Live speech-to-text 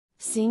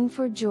Sing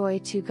for joy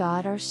to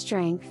God our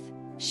strength,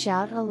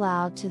 shout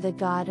aloud to the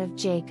God of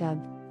Jacob.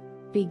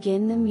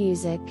 Begin the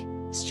music,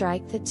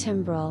 strike the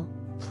timbrel,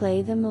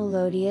 play the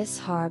melodious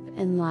harp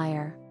and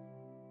lyre.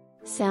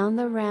 Sound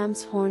the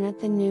ram's horn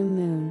at the new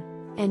moon,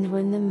 and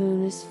when the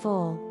moon is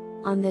full,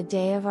 on the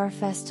day of our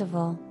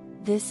festival.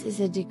 This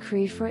is a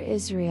decree for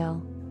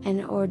Israel,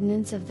 an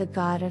ordinance of the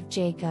God of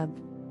Jacob.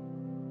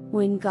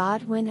 When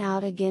God went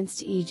out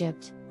against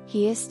Egypt,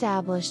 He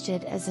established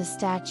it as a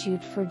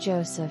statute for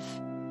Joseph.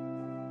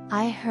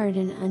 I heard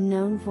an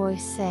unknown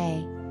voice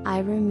say,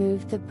 I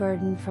removed the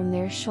burden from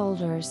their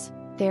shoulders,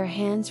 their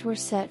hands were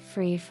set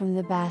free from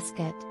the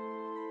basket.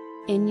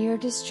 In your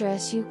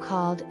distress you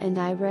called and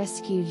I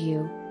rescued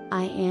you,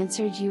 I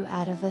answered you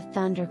out of a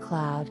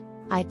thundercloud,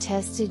 I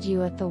tested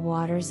you at the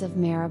waters of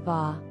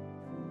Meribah.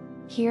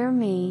 Hear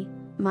me,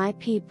 my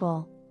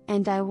people,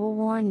 and I will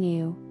warn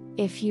you,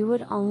 if you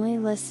would only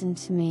listen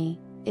to me,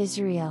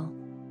 Israel.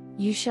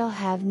 You shall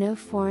have no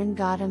foreign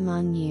god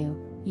among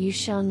you, you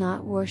shall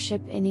not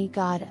worship any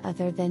god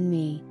other than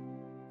me.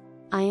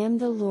 I am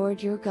the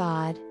Lord your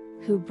God,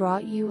 who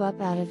brought you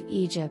up out of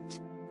Egypt.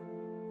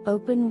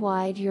 Open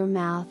wide your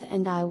mouth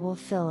and I will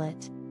fill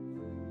it.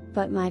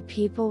 But my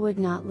people would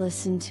not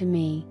listen to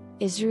me,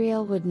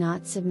 Israel would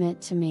not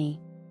submit to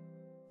me.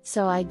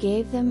 So I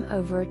gave them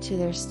over to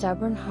their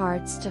stubborn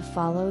hearts to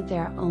follow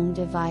their own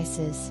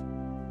devices.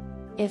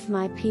 If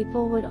my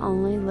people would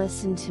only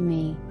listen to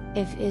me,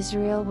 if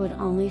Israel would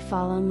only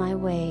follow my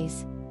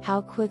ways, how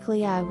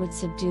quickly I would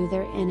subdue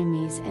their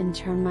enemies and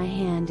turn my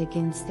hand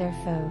against their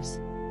foes.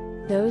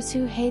 Those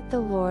who hate the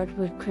Lord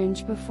would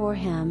cringe before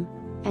Him,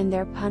 and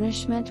their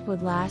punishment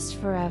would last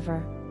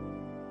forever.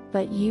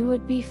 But you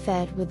would be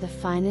fed with the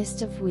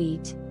finest of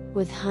wheat,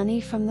 with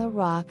honey from the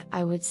rock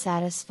I would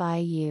satisfy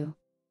you.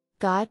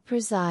 God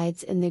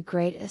presides in the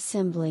great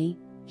assembly,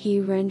 He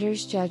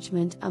renders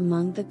judgment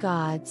among the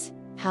gods.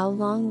 How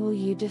long will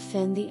you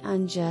defend the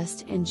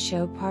unjust and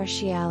show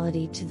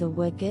partiality to the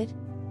wicked?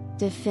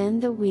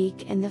 Defend the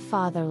weak and the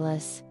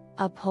fatherless,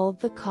 uphold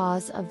the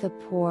cause of the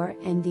poor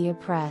and the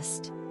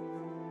oppressed.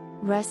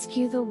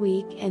 Rescue the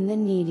weak and the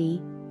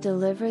needy,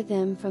 deliver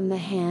them from the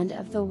hand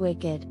of the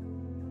wicked.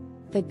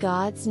 The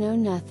gods know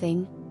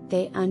nothing,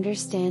 they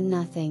understand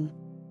nothing.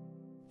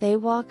 They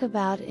walk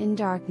about in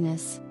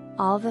darkness,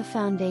 all the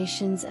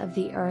foundations of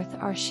the earth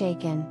are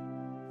shaken.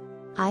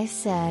 I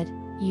said,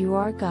 you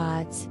are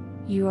gods,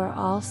 you are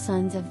all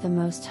sons of the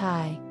Most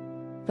High.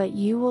 But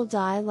you will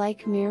die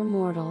like mere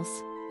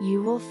mortals,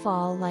 you will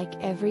fall like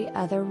every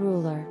other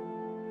ruler.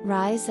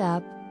 Rise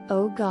up,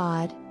 O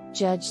God,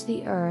 judge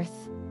the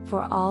earth,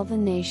 for all the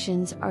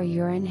nations are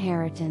your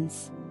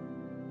inheritance.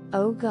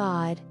 O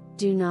God,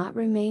 do not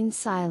remain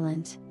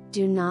silent,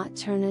 do not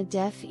turn a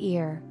deaf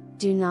ear,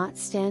 do not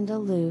stand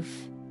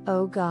aloof,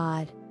 O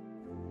God.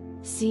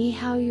 See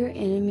how your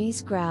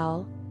enemies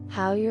growl,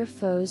 how your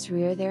foes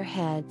rear their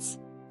heads.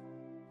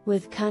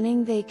 With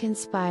cunning they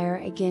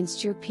conspire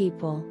against your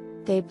people,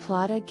 they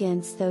plot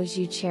against those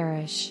you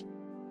cherish.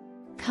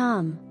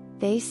 Come,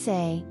 they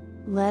say,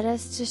 let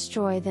us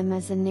destroy them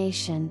as a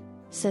nation,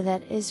 so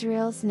that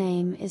Israel's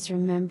name is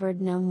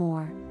remembered no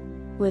more.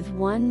 With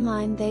one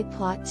mind they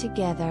plot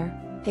together,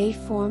 they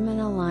form an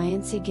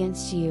alliance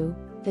against you,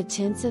 the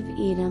tents of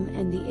Edom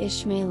and the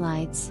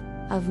Ishmaelites,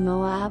 of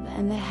Moab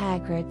and the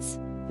Hagrites,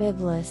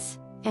 Byblos,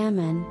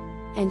 Ammon,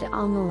 and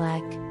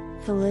Amalek,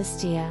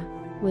 Philistia,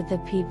 with the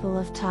people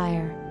of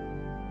Tyre.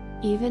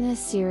 Even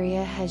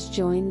Assyria has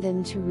joined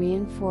them to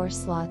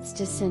reinforce Lot's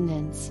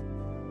descendants.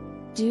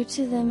 Do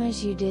to them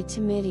as you did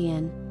to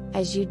Midian,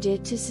 as you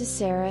did to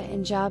Sisera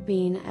and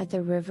Jabin at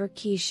the river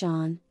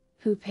Kishon,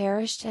 who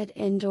perished at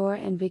Endor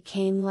and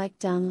became like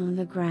dung on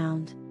the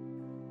ground.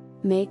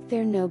 Make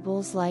their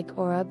nobles like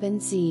Oreb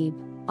and Zeb,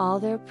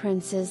 all their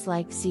princes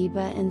like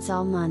Zebah and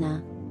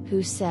Zalmunna,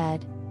 who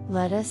said,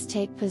 let us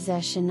take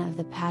possession of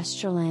the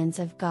pasturelands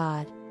of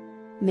God.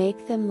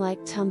 Make them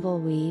like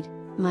tumbleweed,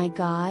 my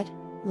God,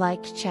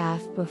 like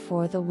chaff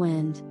before the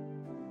wind.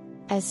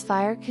 As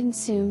fire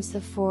consumes the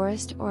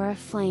forest or a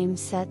flame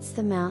sets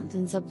the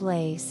mountains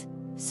ablaze,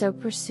 so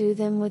pursue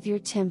them with your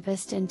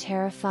tempest and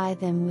terrify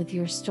them with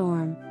your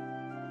storm.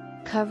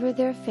 Cover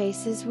their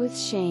faces with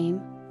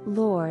shame,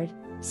 Lord,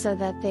 so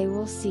that they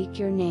will seek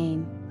your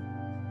name.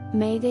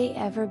 May they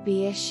ever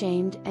be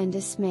ashamed and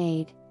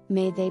dismayed,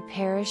 may they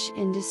perish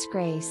in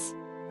disgrace.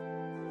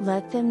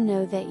 Let them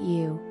know that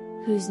you,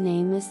 whose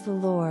name is the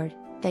Lord,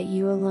 that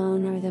you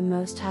alone are the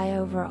Most High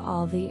over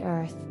all the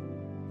earth.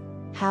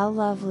 How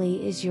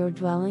lovely is your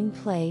dwelling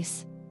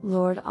place,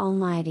 Lord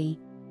Almighty!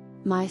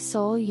 My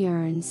soul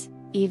yearns,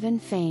 even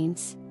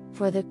faints,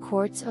 for the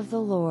courts of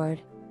the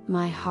Lord,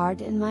 my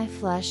heart and my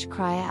flesh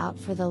cry out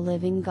for the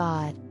living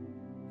God.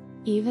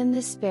 Even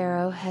the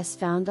sparrow has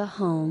found a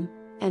home,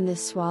 and the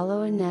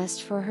swallow a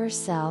nest for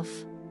herself,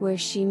 where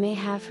she may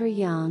have her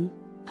young,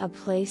 a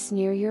place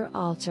near your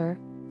altar,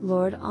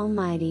 Lord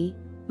Almighty,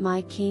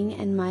 my King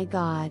and my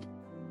God.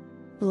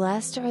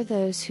 Blessed are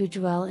those who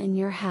dwell in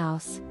your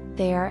house,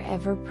 they are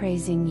ever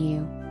praising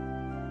you.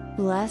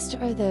 Blessed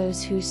are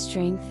those whose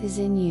strength is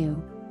in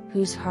you,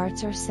 whose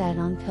hearts are set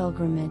on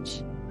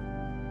pilgrimage.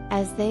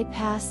 As they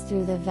pass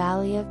through the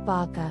valley of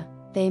Baca,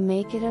 they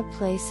make it a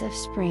place of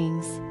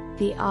springs,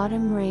 the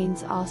autumn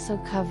rains also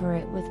cover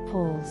it with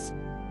pools.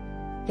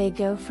 They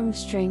go from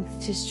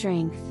strength to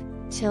strength,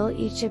 till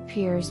each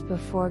appears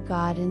before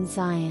God in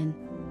Zion.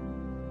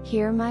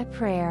 Hear my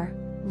prayer,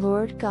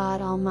 Lord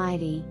God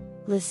Almighty,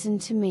 listen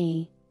to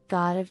me,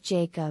 God of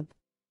Jacob.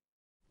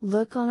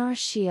 Look on our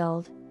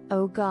shield,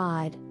 O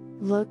God,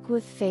 look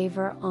with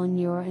favor on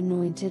your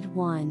anointed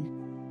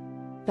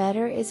one.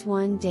 Better is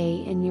one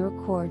day in your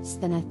courts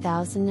than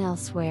 1,000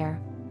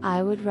 elsewhere.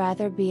 I would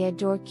rather be a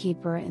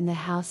doorkeeper in the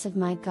house of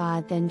my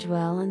God than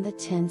dwell in the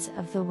tents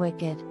of the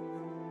wicked.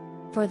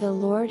 For the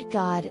Lord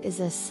God is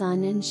a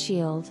sun and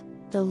shield,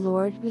 the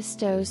Lord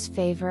bestows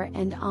favor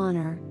and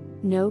honor,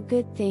 no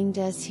good thing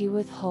does he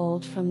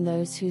withhold from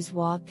those whose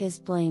walk is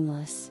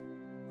blameless.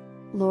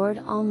 Lord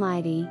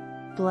Almighty,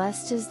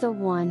 blessed is the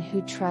one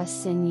who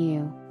trusts in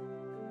you.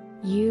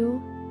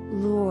 You,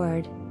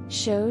 Lord,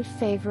 showed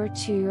favor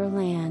to your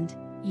land,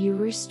 you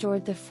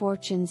restored the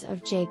fortunes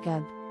of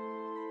Jacob.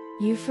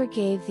 You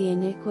forgave the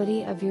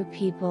iniquity of your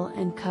people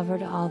and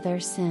covered all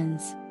their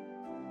sins.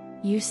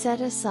 You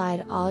set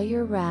aside all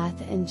your wrath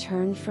and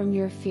turned from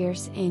your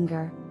fierce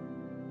anger.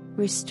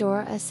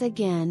 Restore us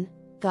again,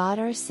 God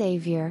our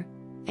Savior,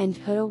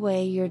 and put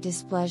away your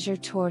displeasure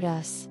toward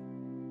us.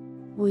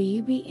 Will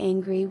you be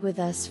angry with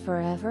us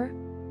forever?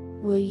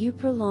 Will you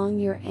prolong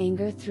your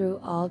anger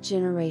through all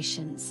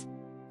generations?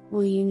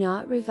 Will you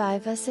not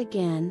revive us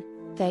again,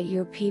 that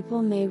your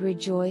people may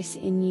rejoice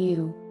in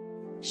you?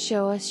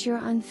 Show us your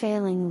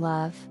unfailing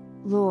love,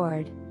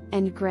 Lord,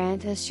 and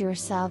grant us your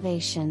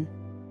salvation.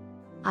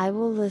 I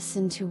will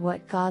listen to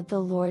what God the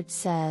Lord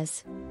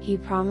says. He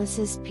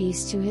promises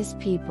peace to his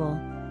people,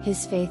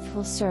 his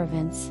faithful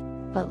servants,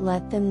 but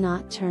let them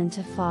not turn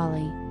to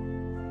folly.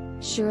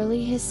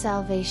 Surely his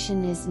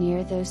salvation is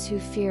near those who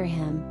fear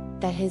him,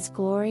 that his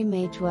glory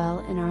may dwell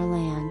in our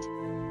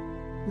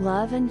land.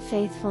 Love and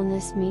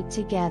faithfulness meet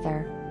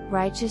together,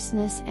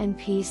 righteousness and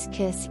peace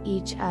kiss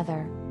each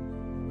other.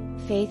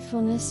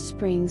 Faithfulness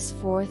springs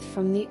forth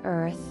from the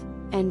earth,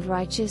 and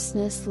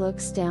righteousness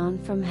looks down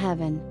from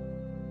heaven.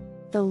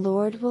 The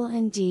Lord will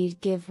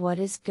indeed give what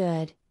is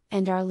good,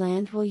 and our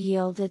land will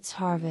yield its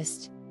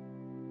harvest.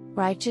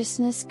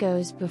 Righteousness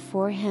goes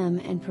before him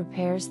and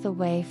prepares the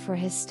way for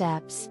his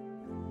steps.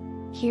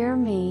 Hear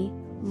me,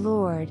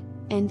 Lord,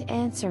 and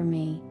answer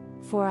me,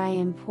 for I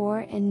am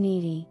poor and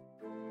needy.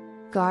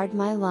 Guard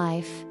my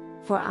life,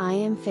 for I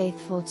am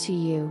faithful to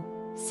you,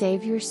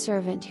 save your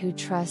servant who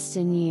trusts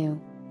in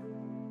you.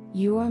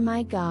 You are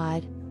my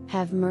God,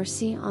 have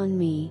mercy on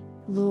me,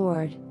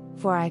 Lord,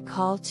 for I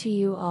call to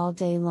you all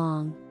day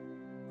long.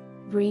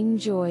 Bring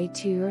joy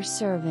to your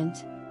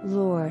servant,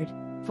 Lord,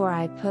 for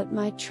I put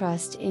my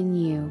trust in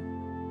you.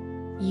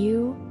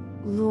 You,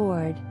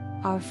 Lord,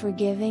 are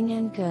forgiving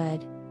and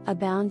good,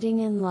 abounding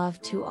in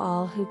love to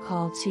all who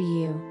call to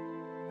you.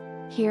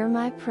 Hear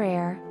my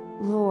prayer,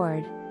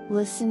 Lord,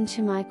 listen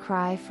to my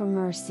cry for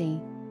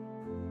mercy.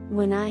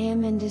 When I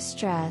am in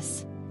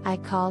distress, I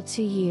call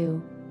to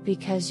you,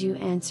 because you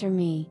answer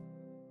me.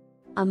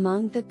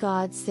 Among the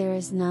gods there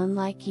is none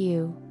like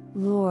you,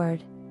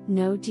 Lord,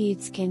 no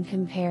deeds can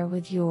compare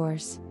with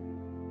yours.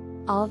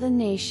 All the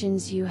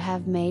nations you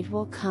have made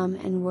will come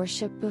and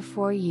worship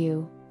before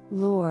you,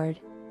 Lord,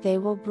 they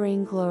will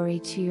bring glory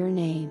to your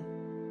name.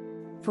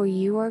 For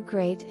you are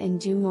great and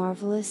do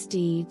marvelous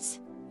deeds,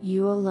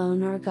 you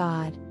alone are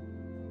God.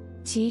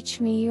 Teach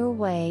me your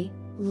way,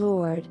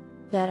 Lord,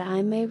 that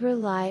I may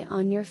rely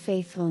on your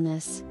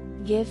faithfulness,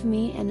 give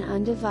me an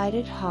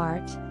undivided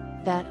heart,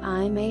 that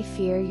I may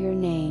fear your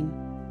name.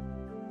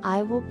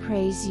 I will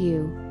praise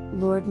you,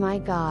 Lord my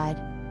God,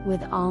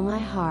 with all my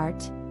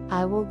heart,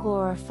 I will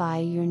glorify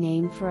your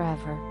name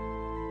forever.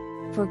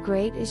 For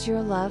great is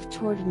your love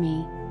toward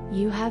me,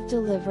 you have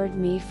delivered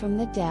me from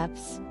the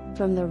depths,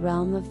 from the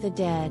realm of the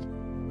dead.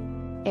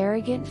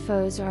 Arrogant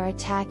foes are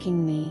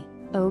attacking me,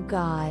 O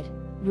God,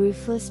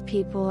 ruthless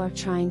people are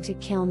trying to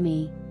kill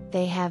me,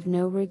 they have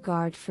no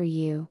regard for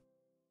you.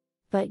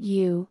 But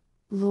you,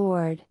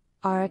 Lord,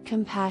 are a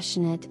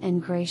compassionate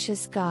and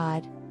gracious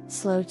God,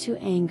 slow to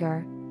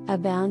anger,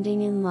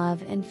 abounding in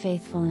love and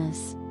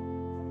faithfulness.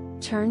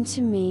 Turn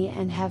to me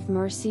and have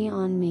mercy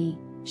on me,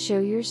 show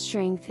your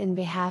strength in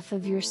behalf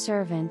of your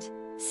servant,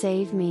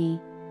 save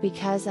me,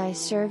 because I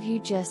serve you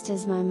just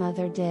as my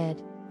mother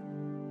did.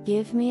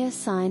 Give me a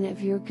sign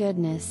of your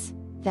goodness,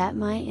 that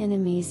my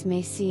enemies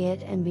may see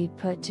it and be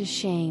put to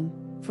shame,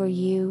 for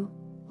you,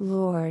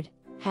 Lord,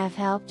 have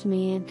helped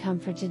me and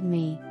comforted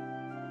me.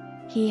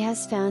 He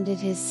has founded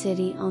his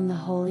city on the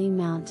holy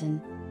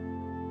mountain.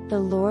 The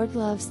Lord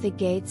loves the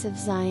gates of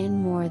Zion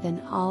more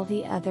than all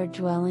the other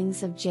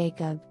dwellings of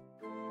Jacob.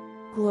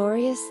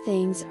 Glorious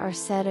things are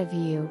said of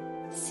you,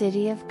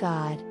 city of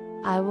God.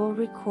 I will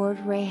record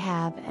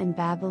Rahab and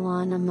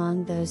Babylon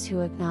among those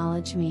who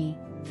acknowledge me,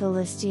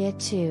 Philistia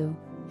too,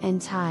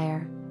 and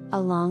Tyre,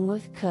 along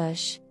with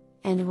Cush,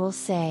 and will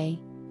say,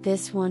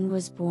 this one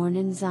was born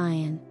in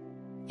Zion.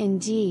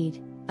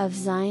 Indeed, of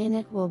Zion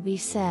it will be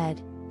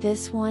said,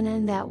 This one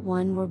and that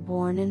one were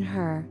born in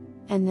her,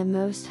 and the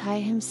Most High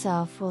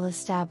Himself will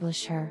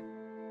establish her.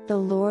 The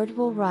Lord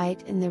will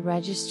write in the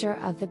register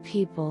of the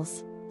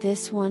peoples,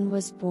 this one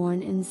was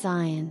born in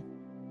Zion.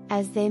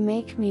 As they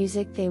make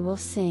music they will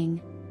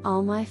sing,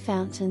 all my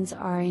fountains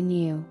are in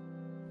you.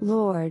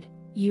 Lord,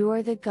 you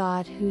are the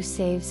God who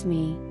saves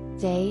me,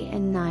 day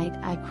and night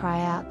I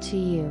cry out to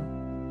you.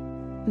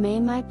 May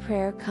my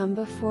prayer come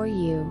before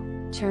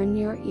you, turn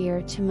your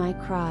ear to my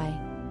cry.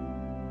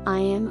 I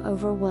am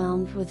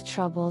overwhelmed with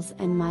troubles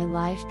and my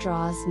life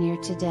draws near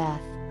to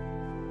death.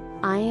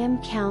 I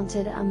am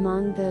counted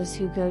among those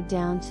who go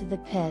down to the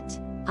pit,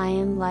 I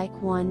am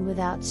like one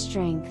without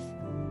strength.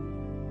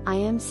 I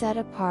am set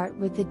apart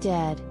with the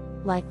dead,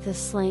 like the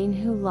slain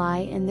who lie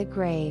in the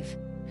grave,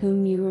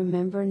 whom you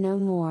remember no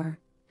more,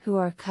 who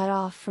are cut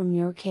off from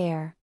your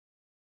care.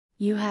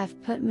 You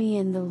have put me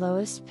in the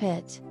lowest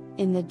pit,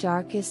 in the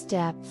darkest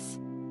depths.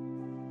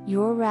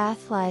 Your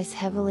wrath lies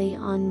heavily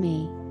on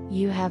me,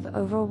 you have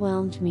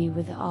overwhelmed me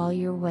with all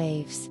your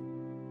waves.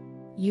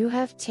 You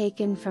have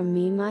taken from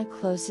me my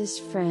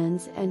closest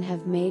friends and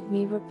have made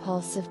me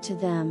repulsive to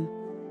them.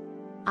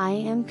 I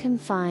am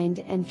confined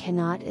and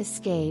cannot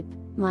escape,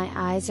 my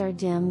eyes are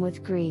dim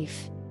with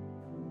grief.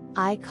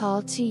 I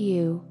call to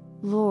you,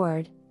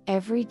 Lord,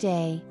 every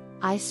day,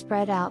 I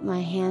spread out my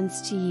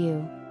hands to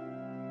you.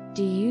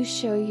 Do you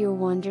show your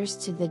wonders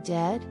to the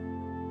dead?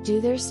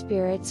 Do their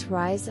spirits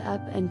rise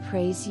up and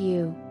praise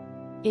you?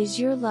 Is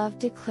your love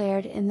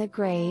declared in the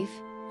grave,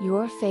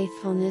 your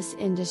faithfulness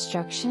in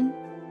destruction?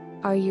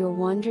 Are your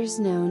wonders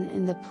known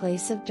in the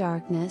place of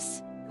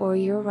darkness, or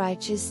your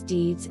righteous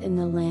deeds in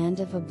the land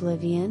of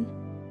oblivion?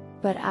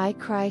 But I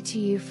cry to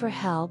you for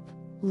help,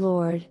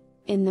 Lord,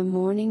 in the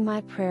morning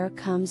my prayer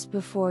comes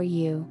before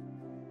you.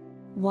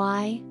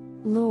 Why,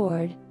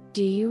 Lord,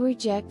 do you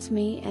reject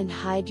me and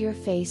hide your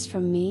face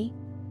from me?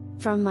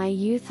 From my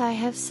youth I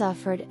have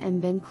suffered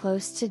and been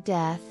close to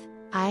death,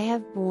 I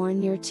have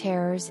borne your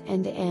terrors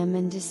and am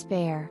in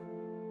despair.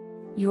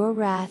 Your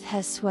wrath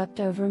has swept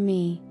over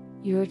me,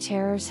 your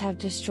terrors have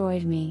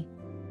destroyed me.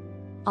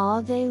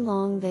 All day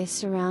long they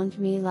surround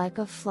me like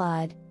a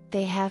flood,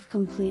 they have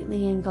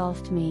completely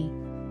engulfed me.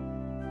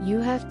 You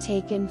have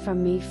taken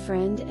from me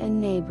friend and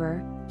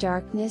neighbor,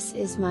 darkness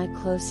is my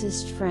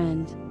closest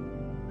friend.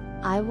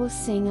 I will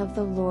sing of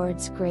the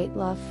Lord's great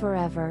love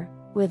forever,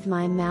 with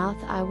my mouth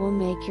I will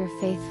make your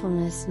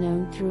faithfulness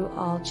known through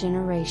all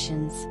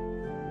generations.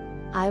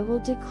 I will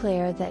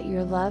declare that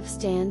your love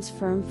stands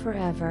firm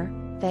forever,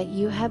 that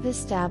you have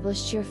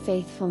established your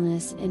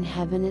faithfulness in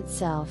heaven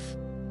itself.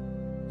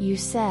 You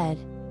said,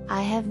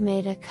 I have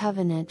made a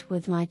covenant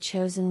with my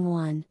chosen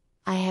one,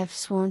 I have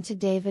sworn to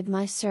David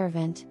my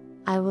servant,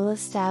 I will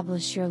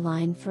establish your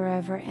line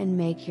forever and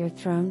make your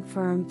throne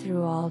firm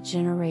through all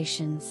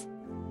generations.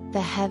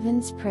 The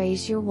heavens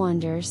praise your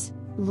wonders,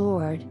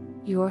 Lord,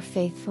 your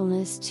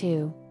faithfulness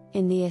too,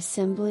 in the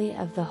assembly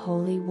of the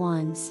holy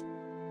ones.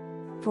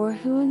 For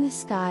who in the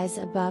skies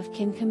above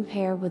can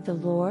compare with the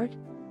Lord?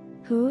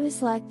 Who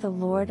is like the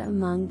Lord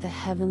among the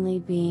heavenly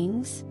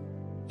beings?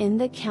 In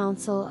the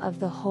council of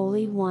the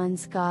holy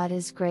ones God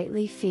is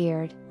greatly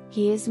feared,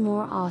 He is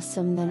more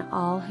awesome than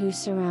all who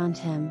surround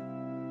Him.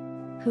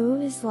 Who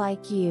is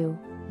like you,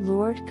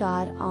 Lord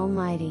God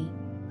Almighty?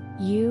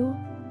 You,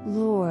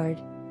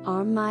 Lord,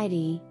 are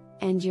mighty,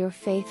 and your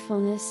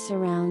faithfulness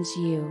surrounds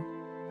you.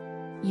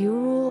 You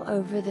rule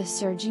over the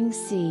surging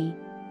sea,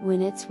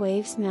 when its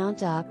waves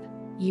mount up,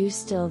 you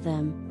still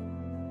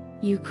them.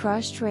 You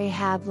crushed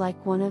Rahab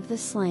like one of the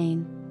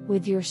slain,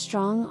 with your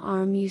strong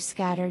arm you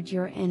scattered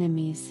your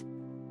enemies.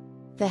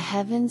 The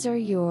heavens are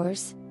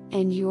yours,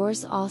 and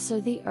yours also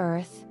the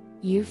earth,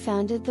 you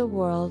founded the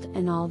world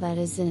and all that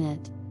is in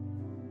it.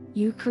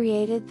 You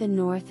created the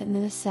north and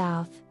the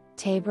south,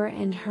 Tabor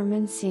and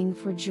Hermon sing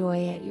for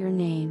joy at your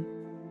name.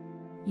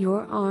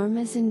 Your arm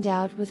is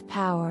endowed with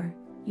power,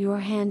 your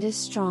hand is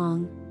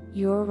strong,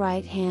 your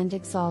right hand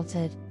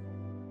exalted.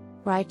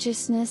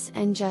 Righteousness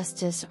and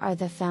justice are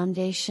the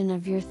foundation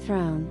of your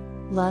throne,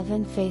 love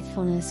and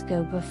faithfulness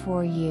go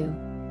before you.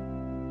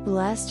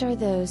 Blessed are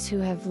those who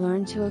have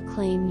learned to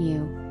acclaim you,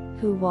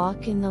 who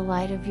walk in the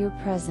light of your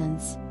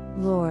presence,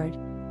 Lord.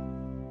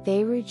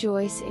 They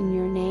rejoice in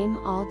your name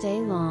all day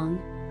long,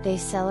 they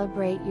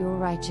celebrate your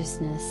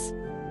righteousness.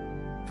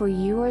 For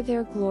you are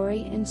their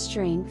glory and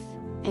strength,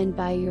 and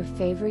by your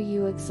favor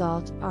you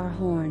exalt our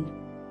horn.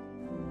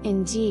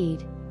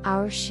 Indeed,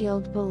 our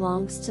shield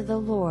belongs to the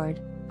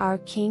Lord, our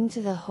King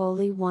to the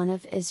Holy One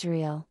of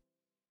Israel.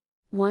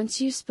 Once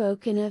you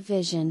spoke in a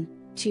vision,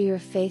 to your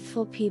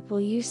faithful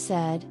people you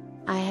said,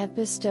 I have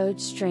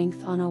bestowed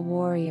strength on a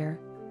warrior,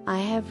 I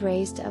have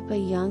raised up a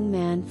young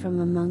man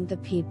from among the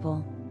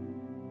people.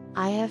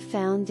 I have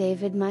found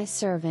David my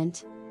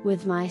servant,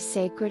 with my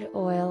sacred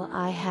oil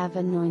I have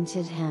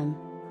anointed him.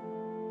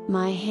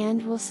 My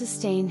hand will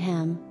sustain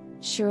him,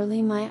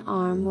 surely my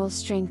arm will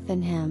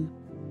strengthen him.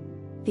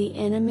 The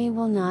enemy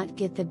will not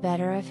get the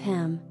better of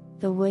him,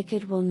 the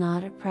wicked will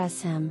not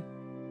oppress him.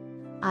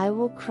 I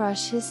will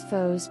crush his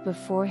foes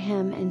before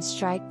him and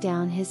strike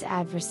down his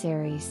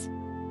adversaries.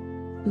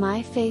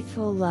 My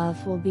faithful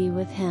love will be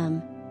with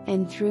him,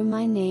 and through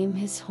my name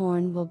his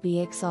horn will be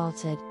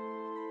exalted.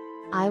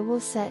 I will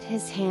set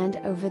his hand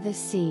over the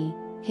sea,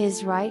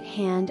 his right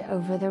hand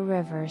over the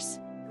rivers.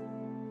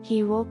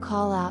 He will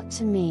call out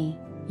to me,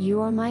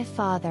 "You are my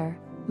Father,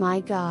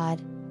 my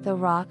God, the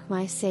rock,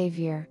 my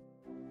Savior."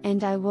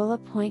 And I will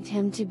appoint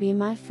him to be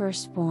my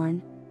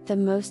firstborn, the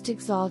most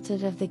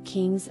exalted of the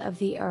kings of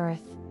the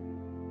earth.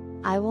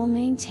 I will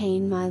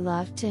maintain my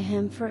love to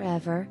him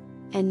forever,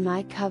 and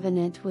my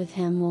covenant with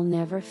him will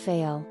never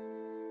fail.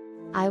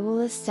 I will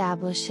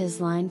establish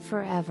his line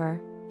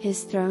forever,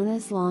 his throne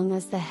as long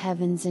as the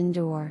heavens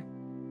endure.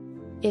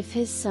 If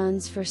his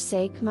sons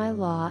forsake my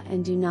law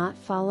and do not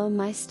follow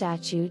my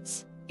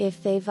statutes,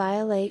 if they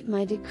violate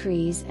my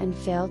decrees and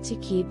fail to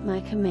keep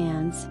my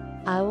commands,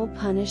 I will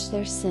punish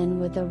their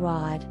sin with a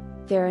rod,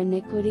 their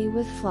iniquity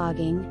with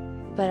flogging,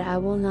 but I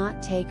will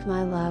not take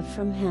my love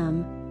from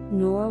him,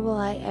 nor will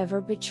I ever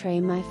betray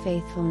my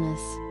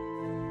faithfulness.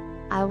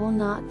 I will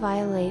not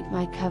violate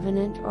my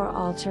covenant or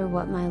alter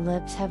what my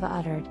lips have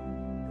uttered.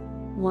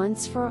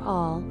 Once for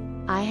all,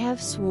 I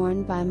have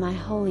sworn by my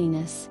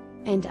holiness,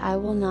 and I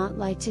will not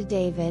lie to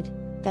David,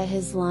 that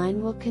his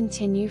line will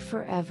continue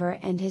forever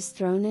and his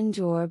throne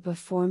endure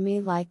before me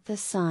like the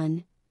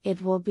sun.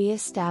 It will be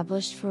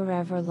established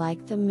forever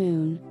like the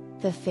moon,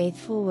 the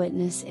faithful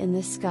witness in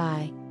the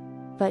sky.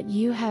 But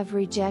you have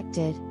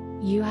rejected,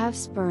 you have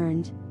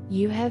spurned,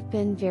 you have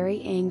been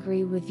very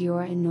angry with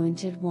your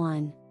anointed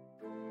one.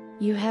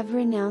 You have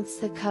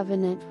renounced the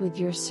covenant with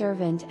your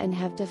servant and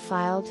have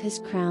defiled his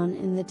crown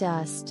in the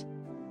dust.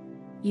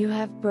 You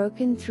have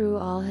broken through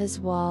all his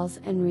walls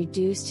and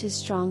reduced his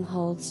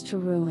strongholds to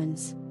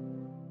ruins.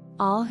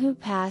 All who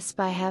pass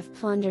by have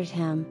plundered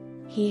him,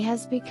 he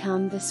has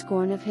become the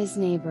scorn of his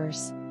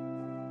neighbors.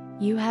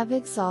 You have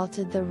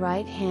exalted the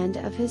right hand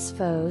of his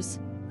foes,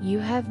 you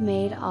have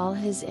made all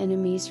his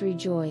enemies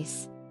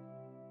rejoice.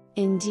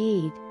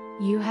 Indeed,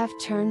 you have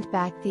turned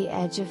back the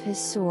edge of his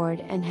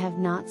sword and have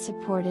not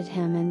supported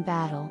him in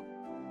battle.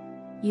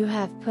 You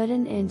have put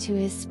an end to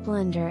his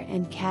splendor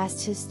and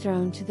cast his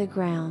throne to the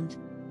ground.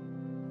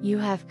 You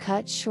have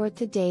cut short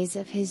the days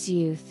of his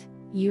youth,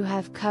 you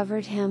have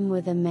covered him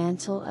with a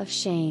mantle of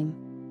shame.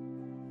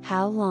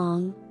 How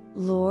long,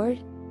 Lord?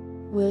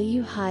 Will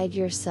you hide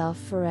yourself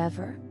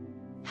forever?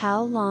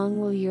 How long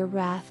will your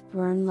wrath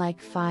burn like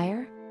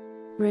fire?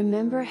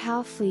 Remember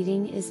how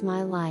fleeting is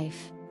my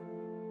life.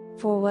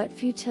 For what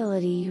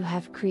futility you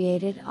have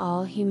created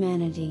all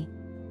humanity.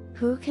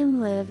 Who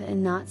can live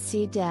and not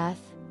see death,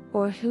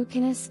 or who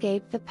can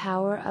escape the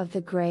power of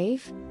the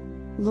grave?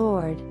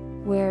 Lord,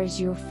 where is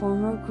your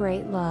former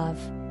great love,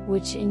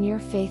 which in your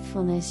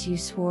faithfulness you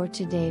swore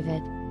to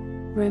David?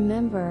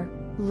 Remember,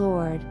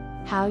 Lord,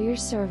 how your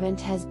servant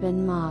has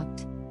been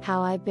mocked,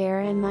 how I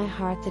bear in my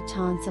heart the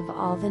taunts of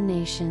all the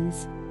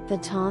nations, the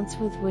taunts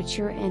with which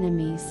your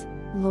enemies,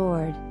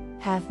 Lord,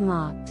 have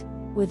mocked,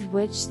 with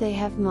which they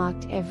have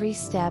mocked every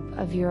step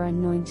of your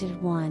anointed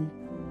one.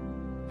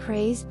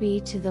 Praise be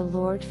to the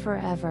Lord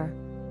forever.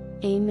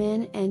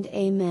 Amen and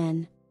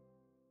Amen.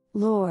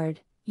 Lord,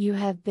 you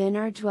have been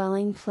our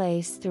dwelling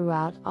place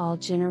throughout all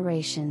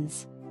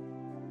generations.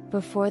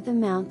 Before the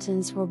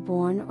mountains were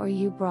born or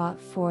you brought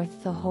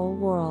forth the whole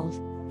world,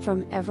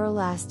 from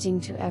everlasting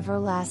to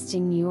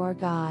everlasting you are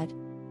God.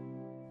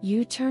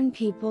 You turn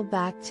people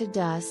back to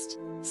dust,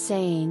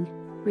 saying,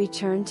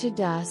 "Return to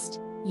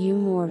dust, you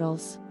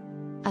mortals."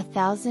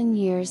 1,000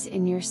 years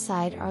in your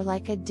sight are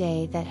like a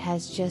day that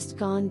has just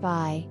gone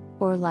by,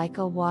 or like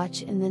a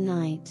watch in the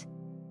night.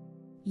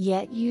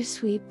 Yet you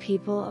sweep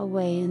people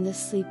away in the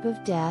sleep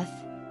of death,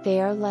 they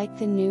are like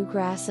the new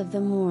grass of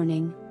the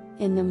morning,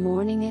 in the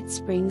morning it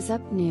springs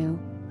up new,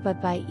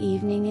 but by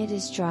evening it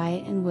is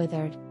dry and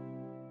withered.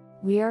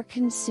 We are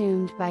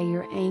consumed by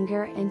your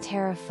anger and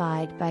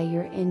terrified by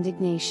your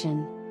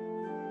indignation.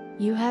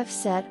 You have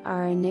set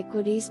our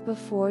iniquities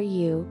before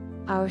you,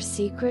 our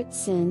secret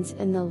sins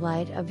in the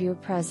light of your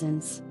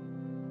presence.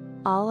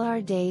 All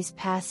our days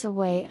pass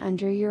away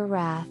under your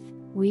wrath,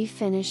 we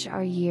finish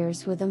our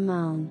years with a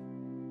moan.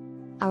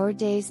 Our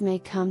days may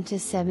come to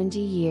 70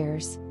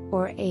 years,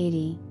 or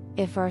 80,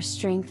 if our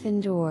strength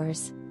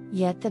endures,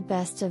 yet the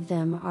best of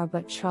them are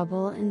but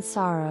trouble and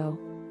sorrow,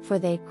 for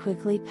they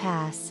quickly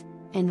pass,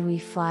 and we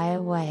fly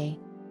away.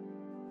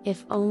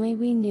 If only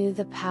we knew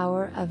the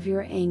power of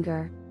your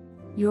anger.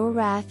 Your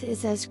wrath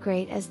is as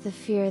great as the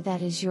fear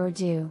that is your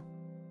due.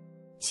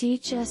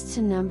 Teach us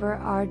to number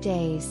our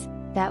days,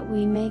 that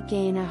we may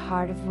gain a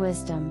heart of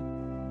wisdom.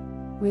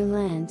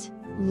 Relent,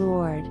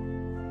 Lord.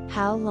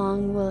 How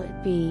long will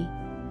it be?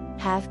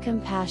 Have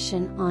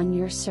compassion on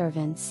your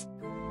servants.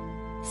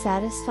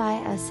 Satisfy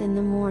us in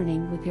the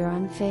morning with your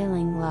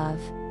unfailing love,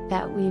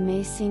 that we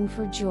may sing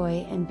for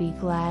joy and be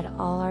glad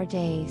all our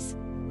days.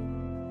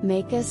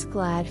 Make us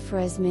glad for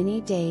as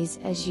many days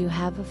as you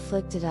have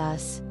afflicted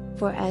us,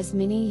 for as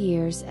many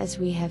years as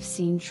we have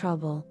seen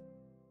trouble.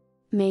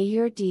 May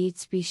your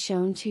deeds be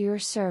shown to your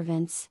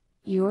servants,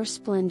 your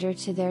splendor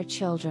to their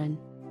children.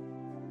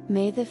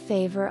 May the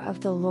favor of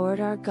the Lord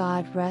our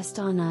God rest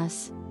on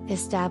us,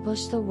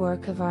 establish the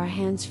work of our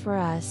hands for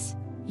us,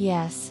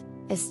 yes,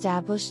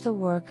 establish the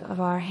work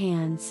of our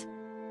hands.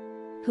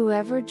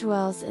 Whoever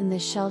dwells in the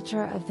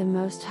shelter of the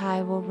Most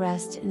High will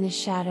rest in the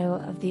shadow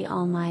of the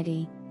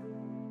Almighty.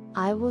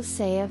 I will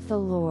say of the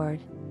Lord,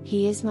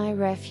 He is my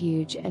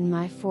refuge and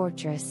my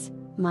fortress,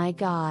 my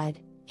God,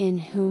 in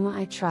whom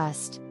I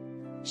trust.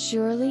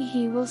 Surely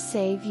He will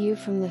save you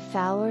from the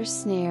fowler's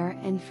snare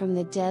and from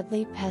the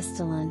deadly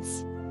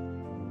pestilence.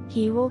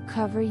 He will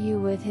cover you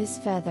with His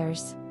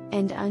feathers,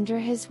 and under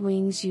His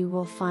wings you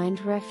will find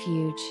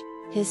refuge.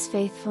 His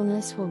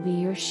faithfulness will be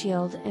your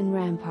shield and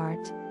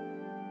rampart.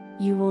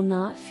 You will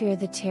not fear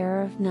the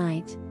terror of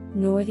night,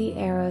 nor the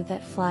arrow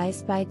that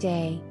flies by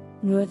day,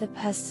 nor the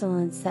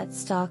pestilence that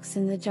stalks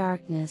in the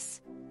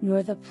darkness,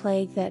 nor the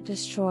plague that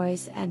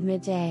destroys at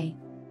midday.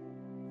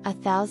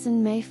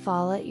 1,000 may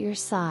fall at your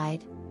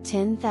side,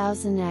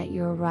 10,000 at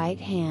your right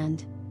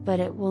hand, but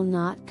it will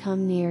not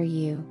come near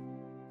you.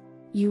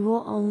 You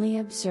will only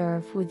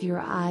observe with your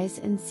eyes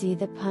and see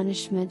the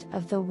punishment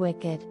of the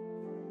wicked.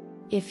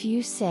 If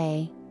you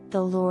say,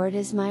 "The Lord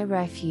is my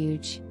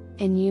refuge,"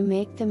 and you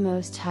make the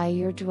Most High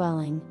your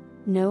dwelling,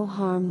 no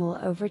harm will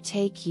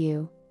overtake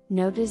you,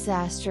 no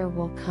disaster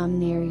will come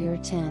near your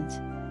tent.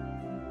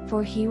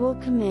 For He will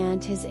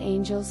command His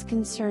angels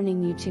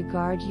concerning you to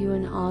guard you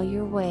in all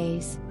your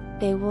ways,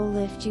 they will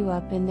lift you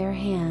up in their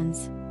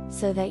hands,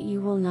 so that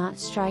you will not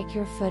strike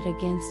your foot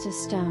against a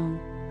stone.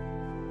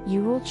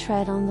 You will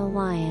tread on the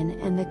lion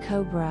and the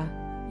cobra,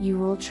 you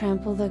will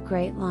trample the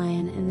great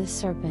lion and the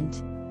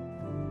serpent.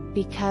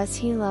 Because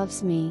He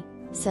loves me,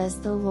 says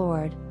the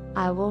Lord,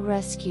 I will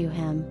rescue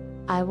him,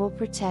 I will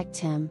protect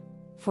him,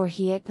 for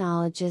he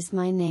acknowledges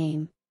my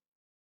name.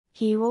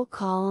 He will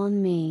call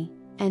on me,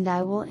 and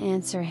I will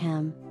answer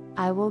him,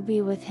 I will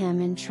be with him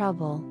in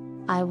trouble,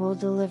 I will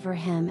deliver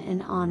him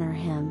and honor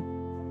him.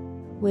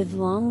 With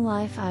long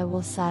life I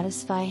will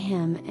satisfy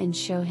him and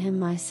show him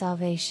my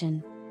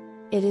salvation.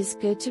 It is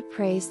good to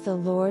praise the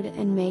Lord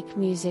and make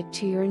music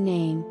to your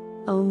name,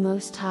 O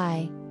Most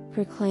High,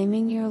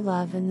 proclaiming your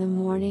love in the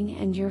morning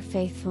and your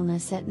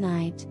faithfulness at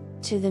night,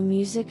 to the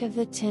music of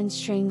the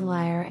 10-stringed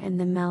lyre and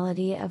the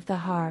melody of the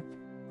harp.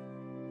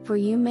 For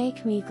you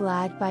make me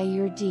glad by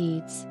your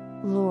deeds,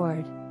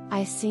 Lord,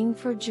 I sing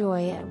for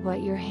joy at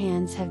what your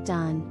hands have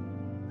done.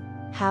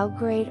 How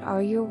great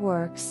are your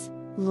works,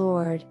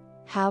 Lord,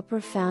 how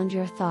profound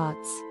your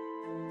thoughts!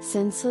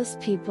 Senseless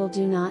people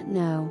do not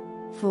know,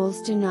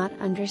 fools do not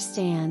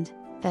understand,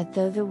 that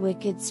though the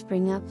wicked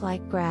spring up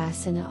like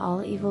grass and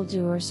all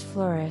evildoers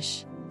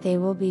flourish, they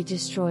will be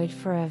destroyed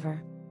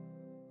forever.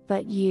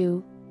 But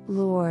you,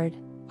 Lord,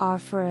 are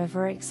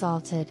forever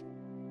exalted.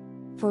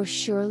 For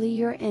surely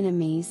your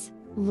enemies,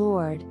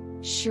 Lord,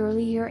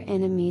 surely your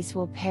enemies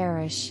will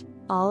perish,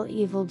 all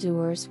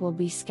evildoers will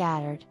be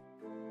scattered.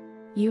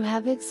 You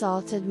have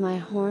exalted my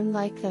horn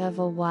like that of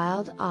a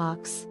wild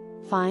ox,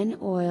 fine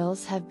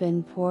oils have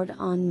been poured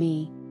on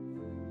me.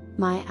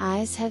 My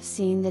eyes have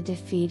seen the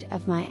defeat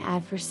of my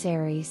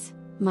adversaries,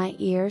 my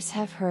ears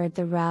have heard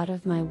the rout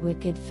of my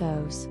wicked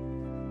foes.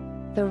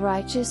 The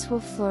righteous will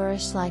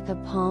flourish like a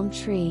palm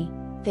tree,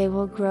 they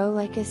will grow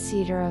like a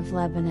cedar of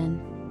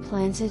Lebanon,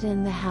 planted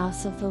in the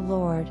house of the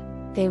Lord,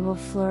 they will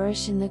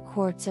flourish in the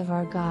courts of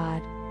our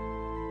God.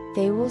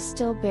 They will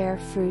still bear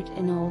fruit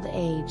in old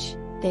age,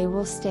 they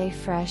will stay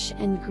fresh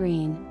and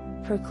green,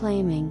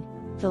 proclaiming,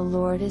 "The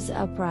Lord is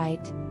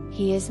upright,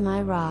 He is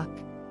my rock,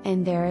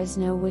 and there is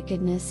no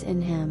wickedness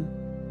in Him.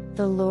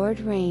 The Lord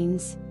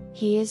reigns,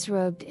 He is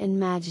robed in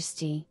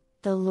majesty,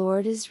 the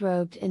Lord is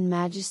robed in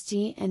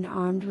majesty and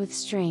armed with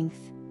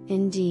strength,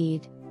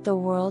 indeed, the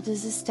world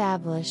is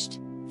established,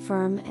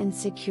 firm and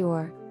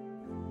secure.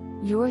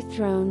 Your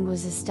throne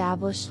was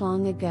established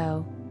long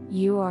ago,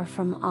 you are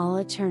from all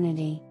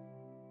eternity.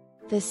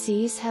 The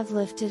seas have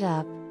lifted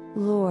up,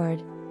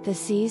 Lord, the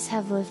seas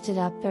have lifted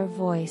up their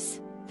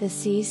voice, the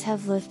seas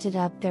have lifted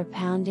up their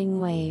pounding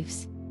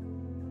waves.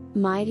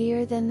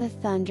 Mightier than the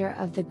thunder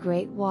of the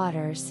great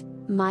waters,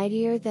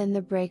 mightier than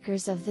the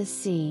breakers of the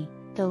sea,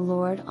 the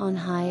Lord on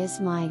high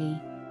is mighty.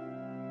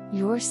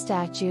 Your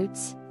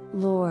statutes,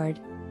 Lord,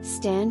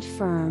 stand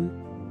firm,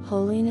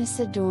 holiness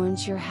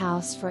adorns your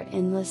house for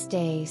endless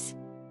days.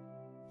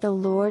 The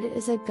Lord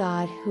is a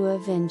God who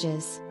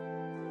avenges.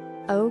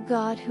 O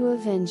God who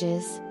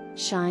avenges,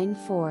 shine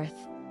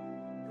forth.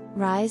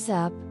 Rise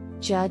up,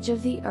 Judge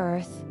of the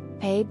earth,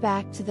 pay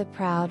back to the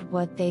proud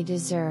what they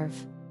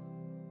deserve.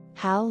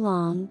 How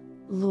long,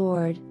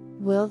 Lord,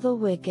 will the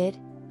wicked,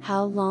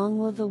 how long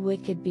will the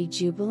wicked be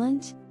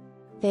jubilant?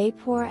 They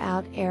pour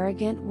out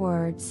arrogant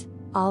words,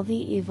 all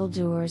the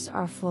evildoers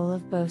are full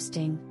of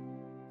boasting.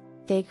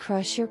 They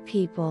crush your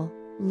people,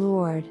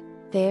 Lord,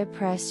 they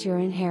oppress your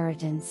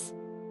inheritance.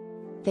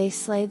 They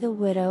slay the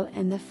widow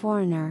and the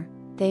foreigner,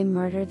 they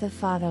murder the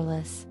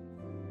fatherless.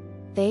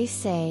 They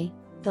say,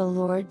 the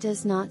Lord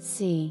does not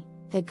see,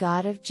 the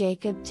God of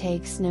Jacob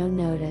takes no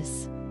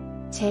notice.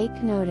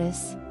 Take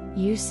notice,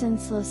 you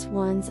senseless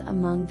ones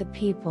among the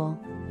people,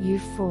 you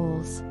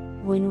fools,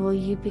 when will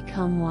you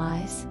become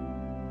wise?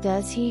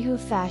 Does he who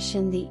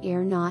fashioned the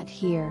ear not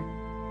hear?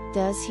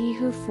 Does he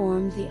who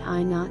formed the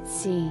eye not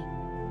see?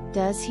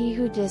 Does he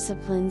who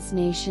disciplines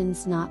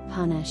nations not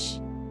punish?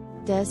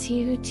 Does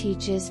he who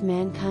teaches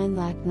mankind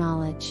lack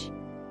knowledge?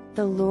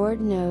 The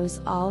Lord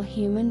knows all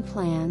human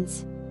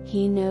plans,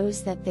 he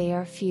knows that they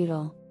are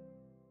futile.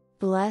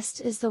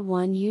 Blessed is the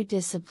one you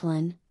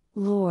discipline,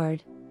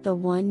 Lord, the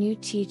one you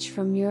teach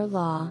from your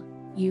law,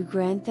 you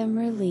grant them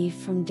relief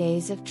from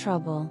days of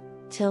trouble,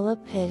 till a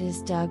pit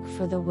is dug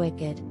for the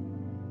wicked.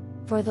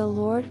 For the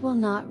Lord will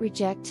not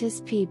reject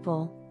his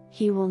people,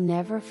 he will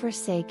never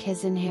forsake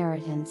his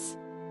inheritance.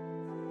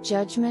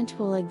 Judgment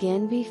will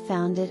again be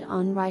founded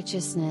on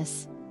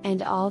righteousness,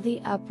 and all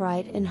the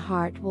upright in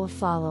heart will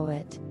follow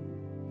it.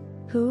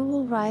 Who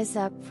will rise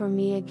up for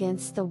me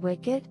against the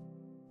wicked?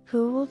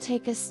 Who will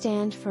take a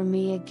stand for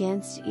me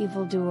against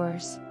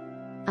evildoers?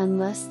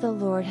 Unless the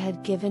Lord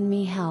had given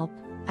me help,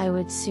 I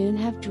would soon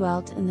have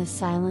dwelt in the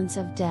silence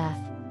of death.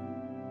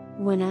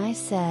 When I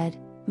said,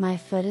 "My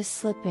foot is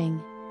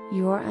slipping,"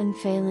 your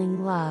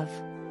unfailing love,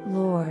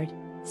 Lord,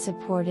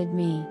 supported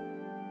me.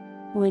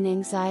 When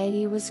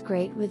anxiety was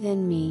great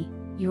within me,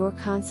 your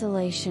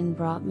consolation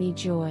brought me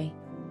joy.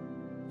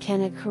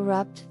 Can a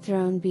corrupt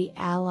throne be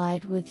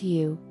allied with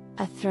you,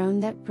 a throne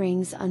that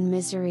brings on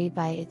misery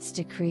by its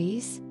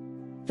decrees?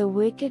 The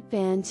wicked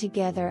band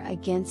together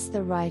against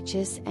the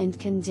righteous and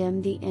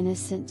condemn the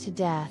innocent to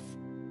death.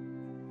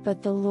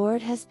 But the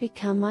Lord has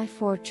become my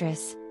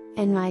fortress,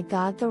 and my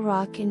God the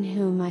rock in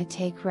whom I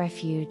take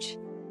refuge.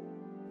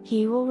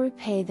 He will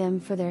repay them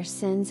for their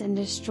sins and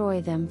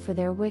destroy them for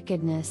their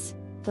wickedness,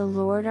 the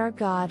Lord our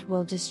God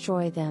will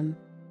destroy them.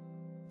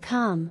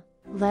 Come,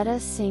 let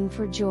us sing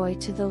for joy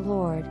to the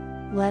Lord,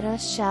 let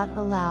us shout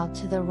aloud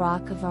to the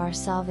rock of our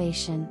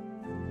salvation.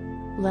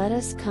 Let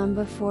us come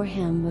before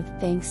him with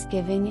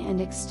thanksgiving and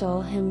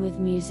extol him with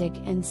music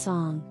and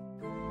song.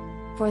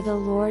 For the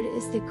Lord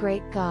is the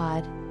great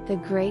God, the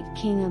great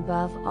King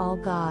above all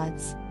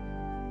gods.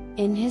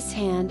 In his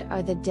hand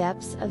are the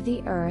depths of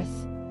the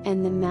earth,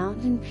 and the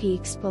mountain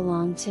peaks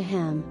belong to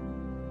him.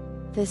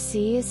 The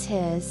sea is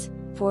his,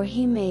 for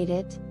he made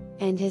it,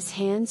 and his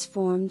hands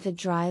formed the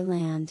dry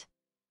land.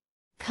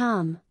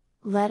 Come,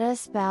 let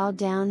us bow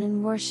down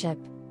and worship,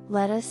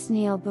 let us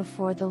kneel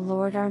before the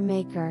Lord our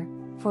Maker,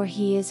 for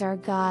he is our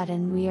God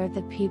and we are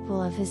the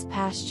people of his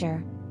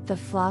pasture, the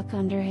flock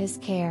under his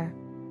care.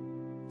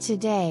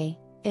 Today,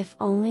 if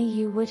only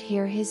you would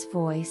hear his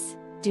voice,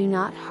 do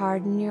not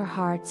harden your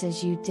hearts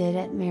as you did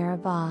at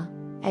Meribah,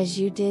 as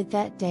you did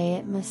that day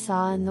at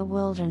Massah in the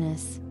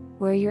wilderness,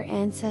 where your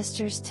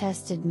ancestors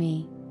tested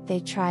me. They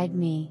tried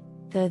me,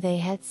 though they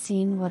had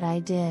seen what I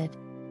did.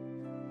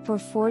 For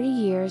 40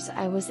 years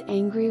I was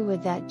angry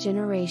with that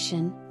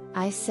generation,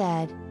 I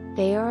said,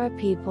 "They are a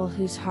people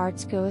whose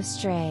hearts go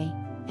astray,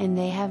 and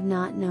they have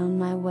not known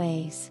my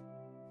ways."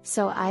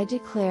 So I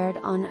declared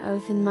on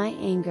oath in my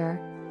anger,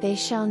 "They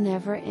shall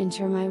never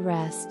enter my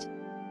rest."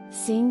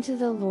 Sing to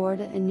the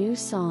Lord a new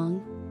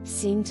song,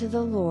 sing to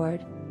the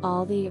Lord,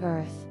 all the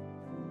earth.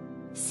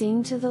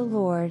 Sing to the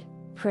Lord,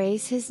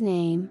 praise his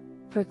name,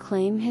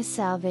 proclaim his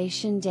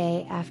salvation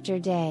day after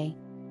day.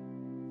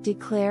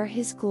 Declare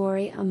his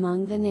glory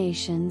among the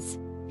nations,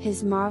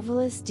 his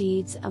marvelous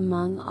deeds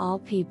among all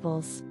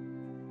peoples.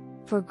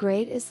 For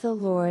great is the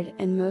Lord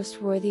and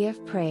most worthy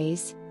of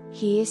praise,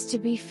 he is to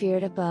be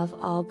feared above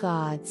all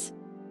gods.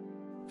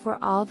 For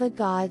all the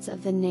gods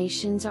of the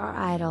nations are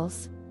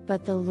idols,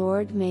 but the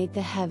Lord made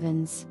the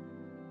heavens.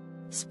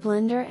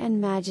 Splendor and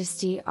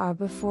majesty are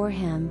before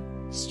him,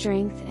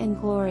 strength and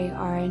glory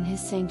are in his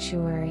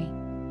sanctuary.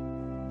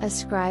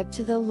 Ascribe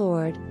to the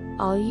Lord,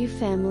 all you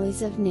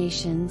families of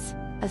nations,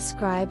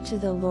 ascribe to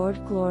the Lord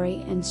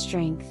glory and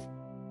strength.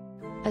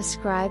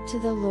 Ascribe to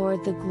the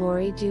Lord the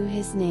glory due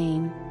his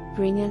name,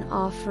 bring an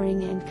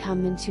offering and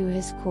come into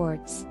his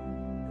courts.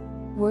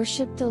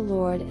 Worship the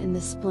Lord in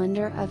the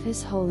splendor of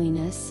his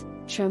holiness,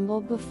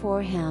 tremble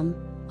before him,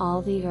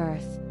 all the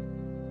earth.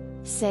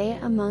 Say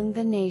among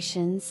the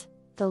nations,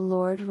 the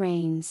Lord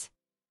reigns.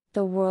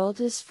 The world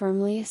is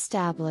firmly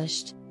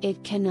established,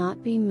 it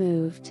cannot be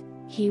moved,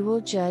 he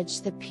will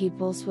judge the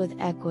peoples with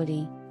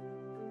equity.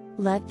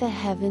 Let the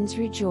heavens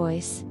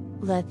rejoice,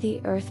 let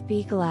the earth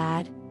be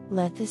glad,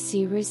 let the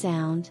sea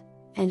resound,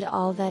 and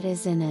all that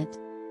is in it.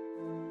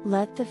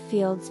 Let the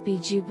fields be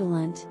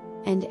jubilant,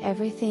 and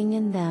everything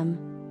in them,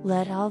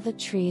 let all the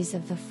trees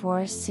of the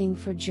forest sing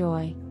for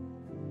joy.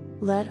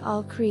 Let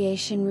all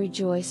creation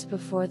rejoice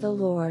before the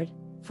Lord,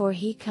 for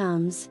he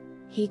comes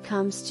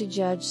to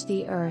judge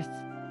the earth.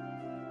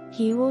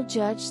 He will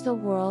judge the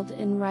world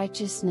in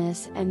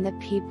righteousness and the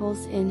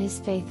peoples in his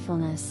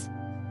faithfulness.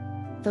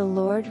 The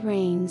Lord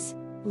reigns,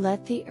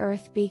 let the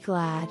earth be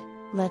glad,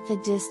 let the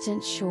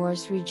distant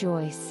shores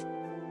rejoice.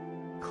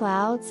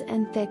 Clouds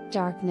and thick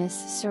darkness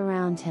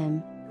surround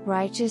him,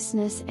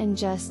 righteousness and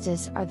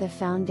justice are the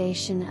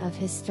foundation of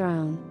his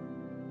throne.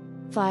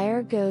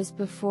 Fire goes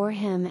before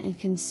him and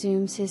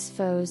consumes his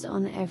foes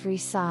on every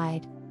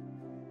side.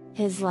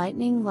 His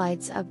lightning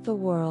lights up the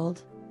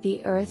world,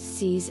 the earth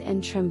sees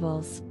and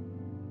trembles.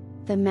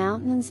 The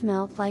mountains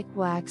melt like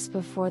wax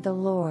before the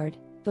Lord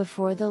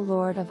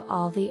of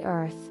all the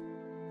earth.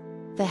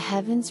 The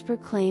heavens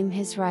proclaim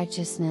His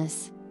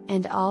righteousness,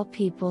 and all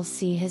people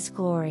see His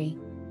glory.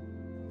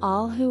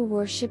 All who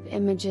worship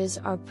images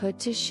are put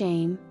to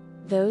shame,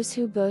 those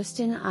who boast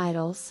in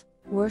idols,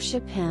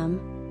 worship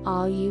Him,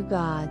 all you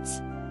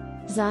gods.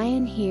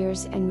 Zion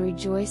hears and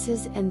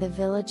rejoices, and the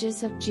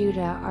villages of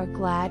Judah are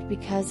glad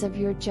because of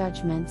your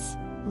judgments,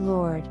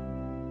 Lord.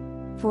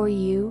 For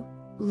you,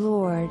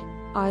 Lord,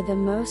 are the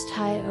Most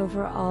High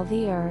over all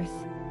the earth,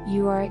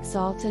 you are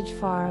exalted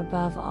far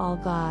above all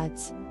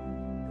gods.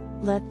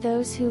 Let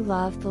those who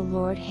love the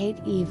Lord hate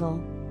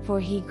evil, for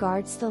He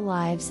guards the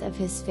lives of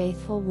His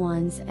faithful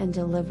ones and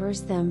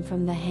delivers them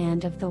from the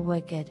hand of the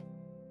wicked.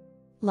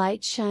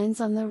 Light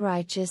shines on the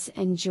righteous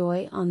and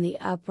joy on the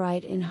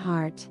upright in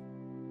heart.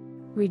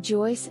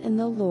 Rejoice in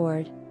the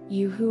Lord,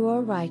 you who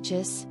are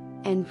righteous,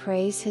 and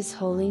praise His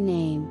holy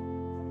name.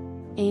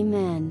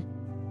 Amen.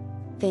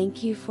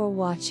 Thank you for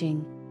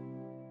watching.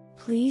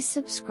 Please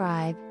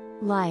subscribe,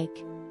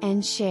 like,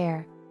 and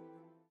share.